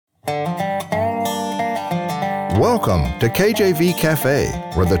Welcome to KJV Cafe,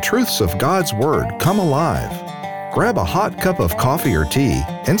 where the truths of God's Word come alive. Grab a hot cup of coffee or tea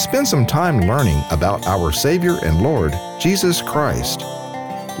and spend some time learning about our Savior and Lord, Jesus Christ.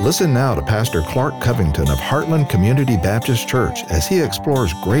 Listen now to Pastor Clark Covington of Heartland Community Baptist Church as he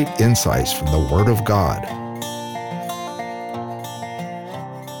explores great insights from the Word of God.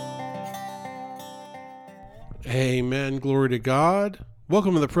 Amen. Glory to God.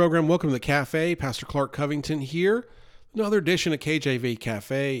 Welcome to the program. Welcome to the cafe. Pastor Clark Covington here. Another edition of KJV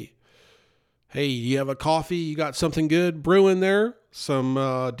Cafe. Hey, you have a coffee? You got something good brewing there? Some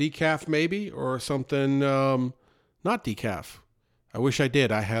decaf maybe, or something not decaf. I wish I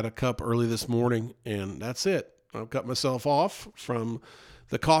did. I had a cup early this morning, and that's it. I've cut myself off from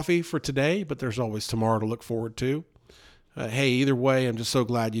the coffee for today, but there's always tomorrow to look forward to. Hey, either way, I'm just so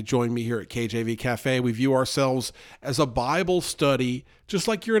glad you joined me here at KJV Cafe. We view ourselves as a Bible study, just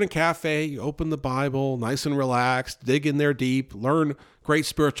like you're in a cafe. You open the Bible, nice and relaxed, dig in there deep, learn great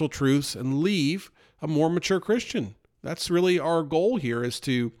spiritual truths, and leave a more mature Christian. That's really our goal here, is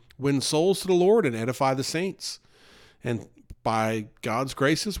to win souls to the Lord and edify the saints. And by God's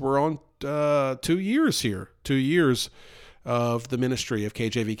graces, we're on 2 years here, 2 years of the ministry of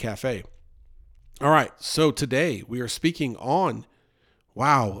KJV Cafe. All right, so today we are speaking on,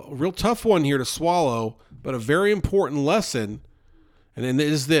 a real tough one here to swallow, but a very important lesson, and it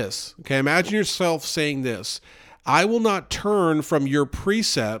is this. Okay, imagine yourself saying this: I will not turn from your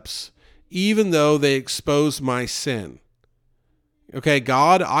precepts even though they expose my sin. Okay,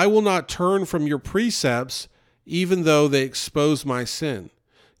 God, I will not turn from your precepts even though they expose my sin.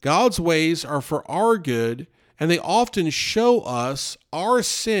 God's ways are for our good, and they often show us our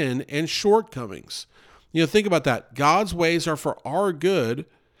sin and shortcomings. Think about that. God's ways are for our good,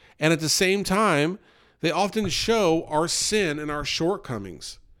 and at the same time, they often show our sin and our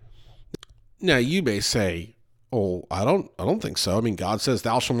shortcomings. Now, you may say, "Oh, I don't think so. I mean, God says,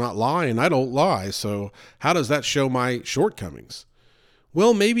 'Thou shalt not lie,' and I don't lie. So how does that show my shortcomings?"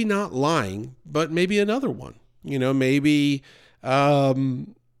 Well, maybe not lying, but maybe another one. Maybe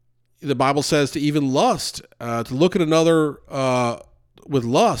the Bible says to even lust, to look at another with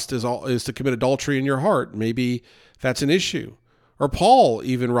lust is to commit adultery in your heart. Maybe that's an issue. Or Paul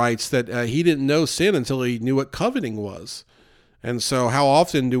even writes that he didn't know sin until he knew what coveting was. And so how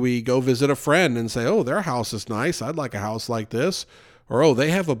often do we go visit a friend and say, "Oh, their house is nice. I'd like a house like this." Or, "Oh, they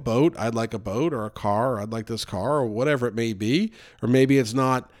have a boat. I'd like a boat," or a car. "I'd like this car," or whatever it may be. Or maybe it's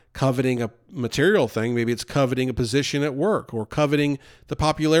not coveting a material thing. Maybe it's coveting a position at work, or coveting the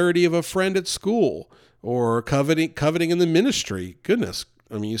popularity of a friend at school, or coveting in the ministry. Goodness.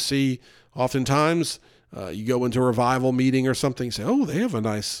 I mean, you see oftentimes you go into a revival meeting or something, say, "Oh, they have a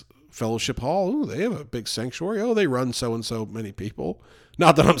nice fellowship hall. Oh, they have a big sanctuary. Oh, they run so-and-so many people."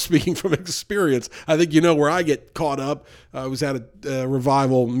 Not that I'm speaking from experience. I think where I get caught up. I was at a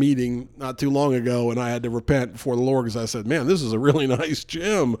revival meeting not too long ago, and I had to repent before the Lord because I said, "Man, this is a really nice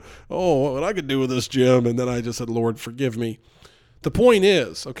gym. Oh, what I could do with this gym." And then I just said, "Lord, forgive me." The point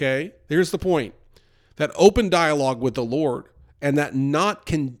is, okay, here's the point. That open dialogue with the Lord, and that not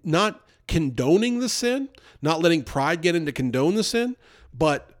condoning the sin, not letting pride get in to condone the sin,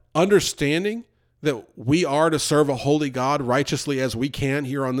 but understanding that we are to serve a holy God righteously as we can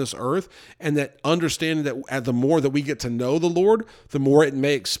here on this earth, and that understanding that the more that we get to know the Lord, the more it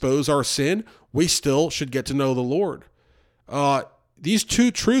may expose our sin, we still should get to know the Lord. These two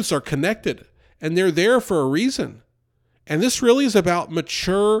truths are connected, and they're there for a reason. And this really is about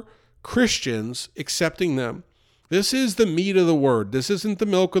mature Christians accepting them. This is the meat of the word. This isn't the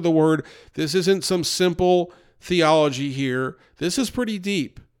milk of the word. This isn't some simple theology here. This is pretty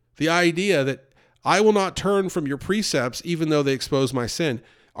deep. The idea that I will not turn from your precepts even though they expose my sin.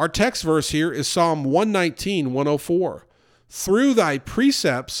 Our text verse here is Psalm 119, 104. "Through thy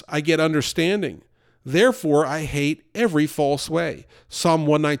precepts I get understanding. Therefore I hate every false way." Psalm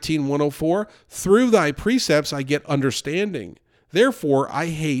 119, 104. "Through thy precepts I get understanding. Therefore I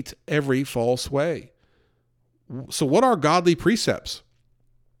hate every false way." So what are godly precepts?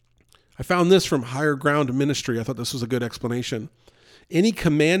 I found this from Higher Ground Ministry. I thought this was a good explanation. Any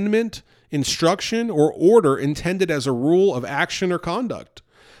commandment, instruction, or order intended as a rule of action or conduct,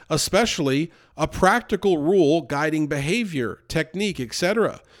 especially a practical rule guiding behavior, technique,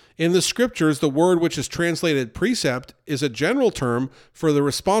 etc. In the scriptures, the word which is translated precept is a general term for the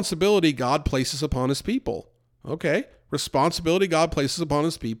responsibility God places upon his people. Okay, responsibility God places upon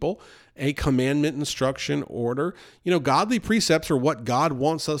his people, a commandment, instruction, order. Godly precepts are what God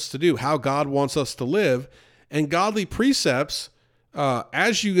wants us to do, how God wants us to live. And godly precepts,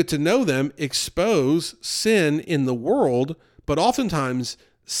 as you get to know them, expose sin in the world, but oftentimes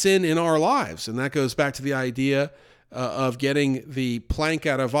sin in our lives. And that goes back to the idea of getting the plank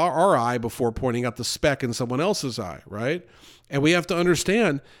out of our eye before pointing out the speck in someone else's eye, right? And we have to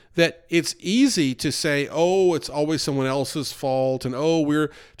understand that it's easy to say, oh, it's always someone else's fault, and oh,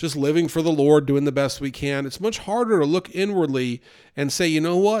 we're just living for the Lord, doing the best we can. It's much harder to look inwardly and say, you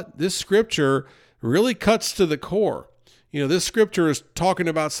know what, this scripture really cuts to the core. This scripture is talking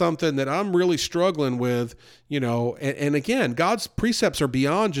about something that I'm really struggling with, and again, God's precepts are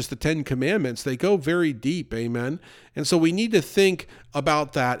beyond just the 10 commandments. They go very deep, amen? And so we need to think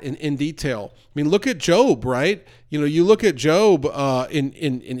about that in detail. I mean, look at Job, right? You look at Job, and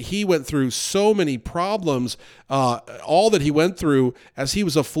he went through so many problems, all that he went through as he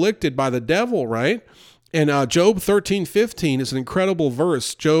was afflicted by the devil, right? And Job 13:15 is an incredible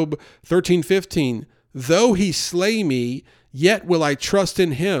verse. Job 13:15. Though he slay me, yet will I trust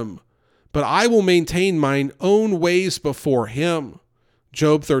in him, but I will maintain mine own ways before him.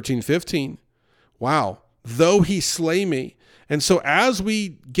 Job 13:15. Wow. Though he slay me. And so as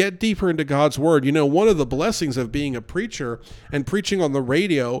we get deeper into God's word, one of the blessings of being a preacher and preaching on the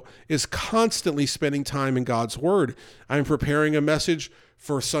radio is constantly spending time in God's word. I'm preparing a message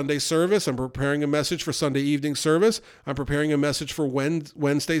for Sunday service. I'm preparing a message for Sunday evening service. I'm preparing a message for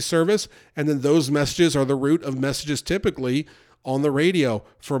Wednesday service. And then those messages are the root of messages typically on the radio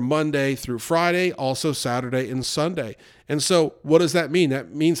for Monday through Friday, also Saturday and Sunday. And so what does that mean?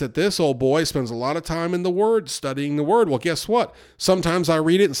 That means that this old boy spends a lot of time in the Word, studying the Word. Well, guess what? Sometimes I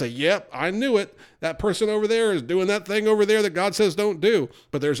read it and say, yep, I knew it. That person over there is doing that thing over there that God says don't do.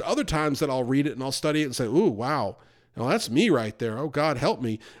 But there's other times that I'll read it and I'll study it and say, ooh, wow. Well, that's me right there. Oh, God, help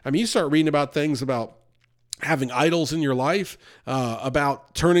me. I mean, you start reading about things about having idols in your life,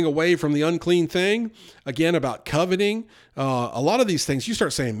 about turning away from the unclean thing, again, about coveting, a lot of these things, you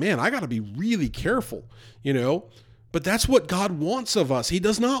start saying, man, I got to be really careful, but that's what God wants of us. He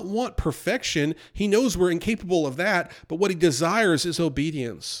does not want perfection. He knows we're incapable of that, but what he desires is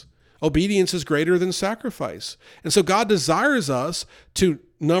obedience. Obedience is greater than sacrifice. And so God desires us to,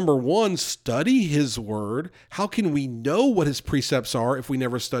 number one, study his word. How can we know what his precepts are if we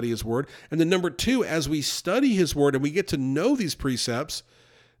never study his word? And then number two, as we study his word and we get to know these precepts,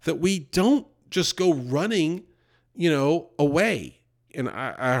 that we don't just go running, away. And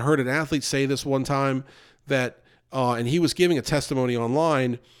I heard an athlete say this one time that, and he was giving a testimony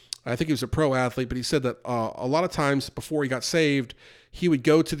online. I think he was a pro athlete, but he said that a lot of times before he got saved, he would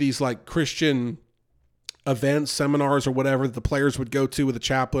go to these like Christian events, seminars or whatever that the players would go to with a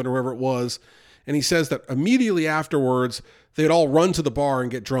chaplain or whoever it was. And he says that immediately afterwards, they'd all run to the bar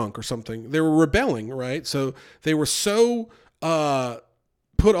and get drunk or something. They were rebelling, right? So they were so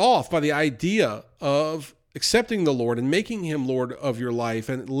put off by the idea of accepting the Lord and making him Lord of your life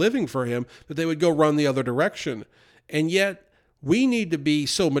and living for him that they would go run the other direction. And yet we need to be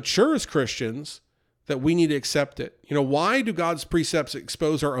so mature as Christians that we need to accept it. Why do God's precepts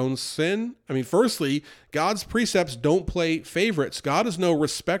expose our own sin? I mean, firstly, God's precepts don't play favorites. God is no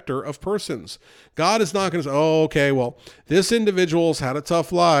respecter of persons. God is not going to say, oh, okay, well, this individual's had a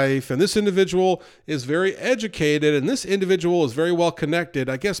tough life, and this individual is very educated, and this individual is very well connected.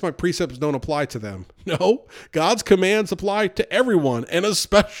 I guess my precepts don't apply to them. No, God's commands apply to everyone, and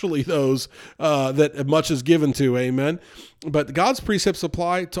especially those that much is given to, amen? But God's precepts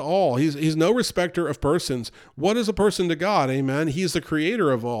apply to all. He's no respecter of persons. What is a person to God? Amen. He's the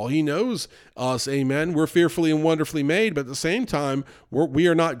creator of all. He knows us. Amen. We're fearfully and wonderfully made, but at the same time, we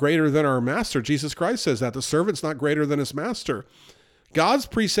are not greater than our master. Jesus Christ says that. The servant's not greater than his master. God's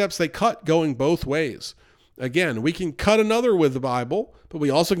precepts, they cut going both ways. Again, we can cut another with the Bible, but we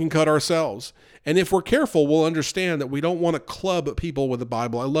also can cut ourselves. And if we're careful, we'll understand that we don't want to club people with the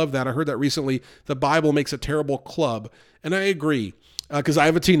Bible. I love that. I heard that recently. The Bible makes a terrible club. And I agree, because I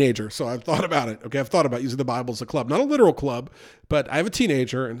have a teenager, so I've thought about it. Okay, I've thought about using the Bible as a club. Not a literal club, but I have a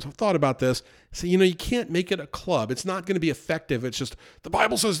teenager, and so I've thought about this. So, you can't make it a club. It's not going to be effective. It's just, the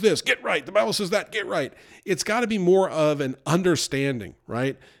Bible says this, get right. The Bible says that, get right. It's got to be more of an understanding,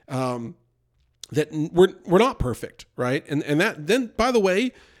 right? That we're not perfect, right? And that then, by the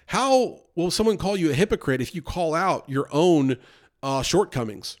way, how will someone call you a hypocrite if you call out your own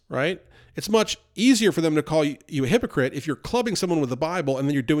shortcomings, right? It's much easier for them to call you a hypocrite if you're clubbing someone with the Bible and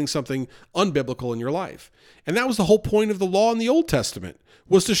then you're doing something unbiblical in your life. And that was the whole point of the law in the Old Testament,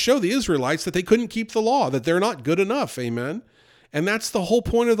 was to show the Israelites that they couldn't keep the law, that they're not good enough, amen? And that's the whole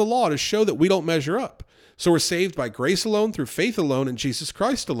point of the law, to show that we don't measure up. So we're saved by grace alone, through faith alone, in Jesus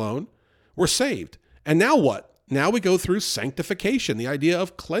Christ alone. We're saved. And now what? Now we go through sanctification, the idea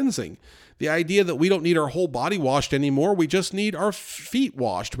of cleansing, the idea that we don't need our whole body washed anymore. We just need our feet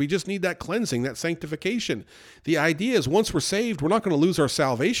washed. We just need that cleansing, that sanctification. The idea is once we're saved, we're not going to lose our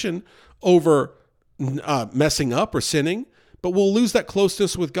salvation over messing up or sinning, but we'll lose that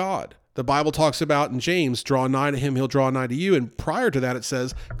closeness with God. The Bible talks about in James, draw nigh to him, he'll draw nigh to you. And prior to that, it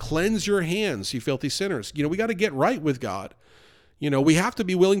says, cleanse your hands, you filthy sinners. We got to get right with God. We have to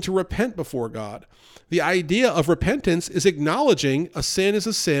be willing to repent before God. The idea of repentance is acknowledging a sin is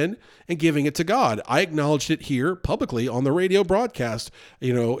a sin and giving it to God. I acknowledged it here publicly on the radio broadcast.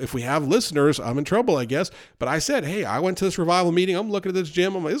 If we have listeners, I'm in trouble, I guess. But I said, hey, I went to this revival meeting. I'm looking at this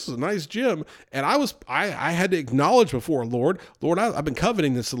gym. I'm like, this is a nice gym. And I had to acknowledge before, Lord, I've been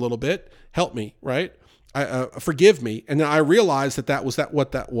coveting this a little bit. Help me, right? Forgive me. And then I realized that was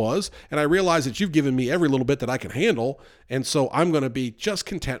what that was. And I realized that you've given me every little bit that I can handle. And so I'm going to be just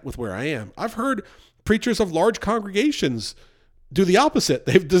content with where I am. I've heard preachers of large congregations do the opposite.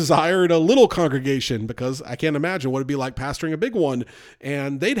 They've desired a little congregation because I can't imagine what it'd be like pastoring a big one.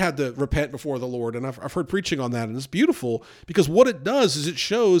 And they'd had to repent before the Lord. And I've heard preaching on that. And it's beautiful because what it does is it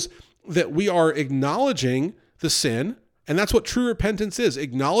shows that we are acknowledging the sin. And that's what true repentance is,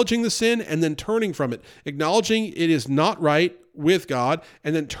 acknowledging the sin and then turning from it, acknowledging it is not right with God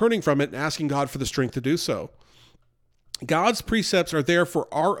and then turning from it and asking God for the strength to do so. God's precepts are there for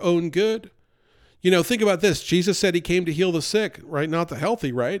our own good. Think about this. Jesus said he came to heal the sick, right? Not the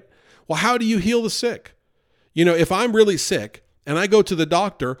healthy, right? Well, how do you heal the sick? If I'm really sick and I go to the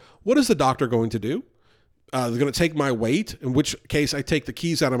doctor, what is the doctor going to do? They're going to take my weight, in which case I take the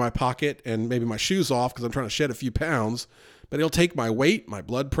keys out of my pocket and maybe my shoes off because I'm trying to shed a few pounds. But he'll take my weight, my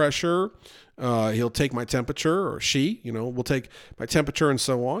blood pressure. He'll take my temperature, or she, will take my temperature and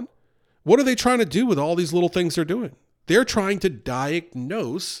so on. What are they trying to do with all these little things they're doing? They're trying to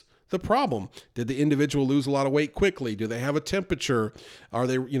diagnose the problem. Did the individual lose a lot of weight quickly? Do they have a temperature? Are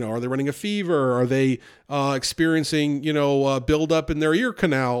they running a fever? Are they experiencing, buildup in their ear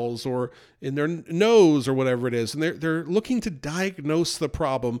canals or in their nose or whatever it is? And they're looking to diagnose the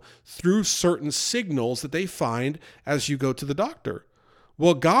problem through certain signals that they find as you go to the doctor.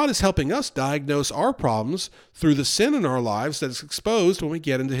 Well, God is helping us diagnose our problems through the sin in our lives that is exposed when we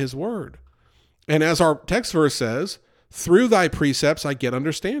get into his word. And as our text verse says, through thy precepts I get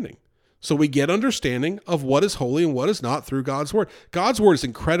understanding. So we get understanding of what is holy and what is not through God's word. God's word is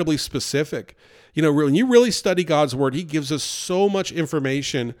incredibly specific. When you really study God's word, he gives us so much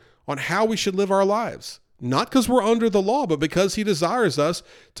information on how we should live our lives. Not because we're under the law, but because he desires us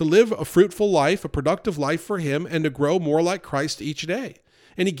to live a fruitful life, a productive life for him, and to grow more like Christ each day.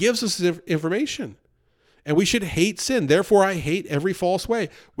 And he gives us this information. And we should hate sin. Therefore, I hate every false way.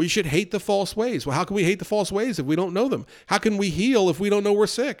 We should hate the false ways. Well, how can we hate the false ways if we don't know them? How can we heal if we don't know we're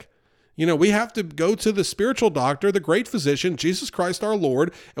sick? We have to go to the spiritual doctor, the great physician, Jesus Christ our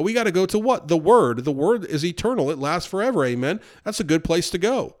Lord, and we got to go to what? The Word. The Word is eternal. It lasts forever. Amen. That's a good place to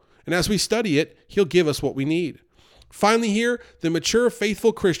go. And as we study it, he'll give us what we need. Finally here, the mature,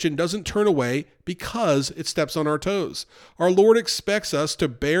 faithful Christian doesn't turn away because it steps on our toes. Our Lord expects us to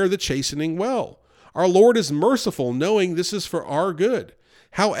bear the chastening well. Our Lord is merciful, knowing this is for our good.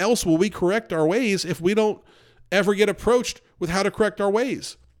 How else will we correct our ways if we don't ever get approached with how to correct our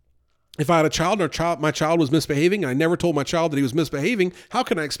ways? If I had a child and my child was misbehaving, and I never told my child that he was misbehaving, how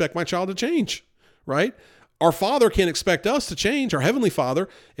can I expect my child to change, right? Our Father can't expect us to change, our Heavenly Father,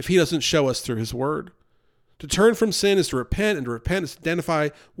 if he doesn't show us through his word. To turn from sin is to repent, and to repent is to identify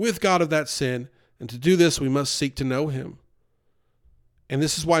with God of that sin. And to do this, we must seek to know him. And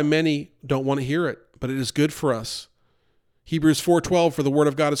this is why many don't want to hear it, but it is good for us. Hebrews 4:12, for the word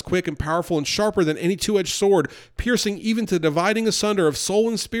of God is quick and powerful and sharper than any two-edged sword, piercing even to dividing asunder of soul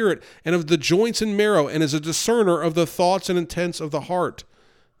and spirit and of the joints and marrow, and is a discerner of the thoughts and intents of the heart.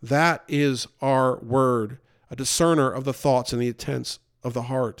 That is our word, a discerner of the thoughts and the intents of the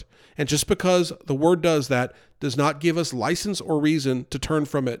heart. And just because the word does that does not give us license or reason to turn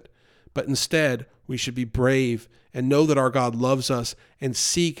from it, but instead we should be brave and know that our God loves us and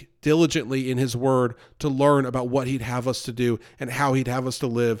seek diligently in his word to learn about what he'd have us to do and how he'd have us to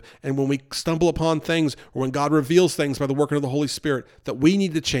live. And when we stumble upon things, or when God reveals things by the working of the Holy Spirit that we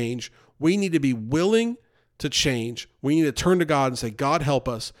need to change, we need to be willing to change. We need to turn to God and say, God, help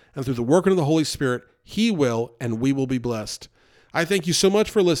us. And through the working of the Holy Spirit, he will, and we will be blessed. I thank you so much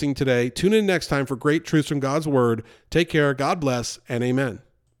for listening today. Tune in next time for great truths from God's word. Take care. God bless, and amen.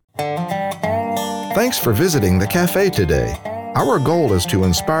 Thanks for visiting the cafe today. Our goal is to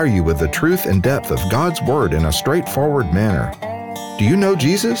inspire you with the truth and depth of God's Word in a straightforward manner. Do you know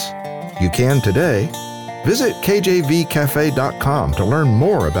Jesus? You can today. Visit kjvcafe.com to learn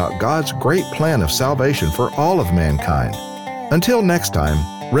more about God's great plan of salvation for all of mankind. Until next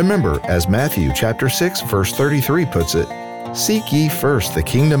time, remember, as Matthew chapter 6, verse 33 puts it, "Seek ye first the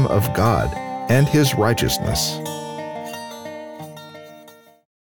kingdom of God and His righteousness."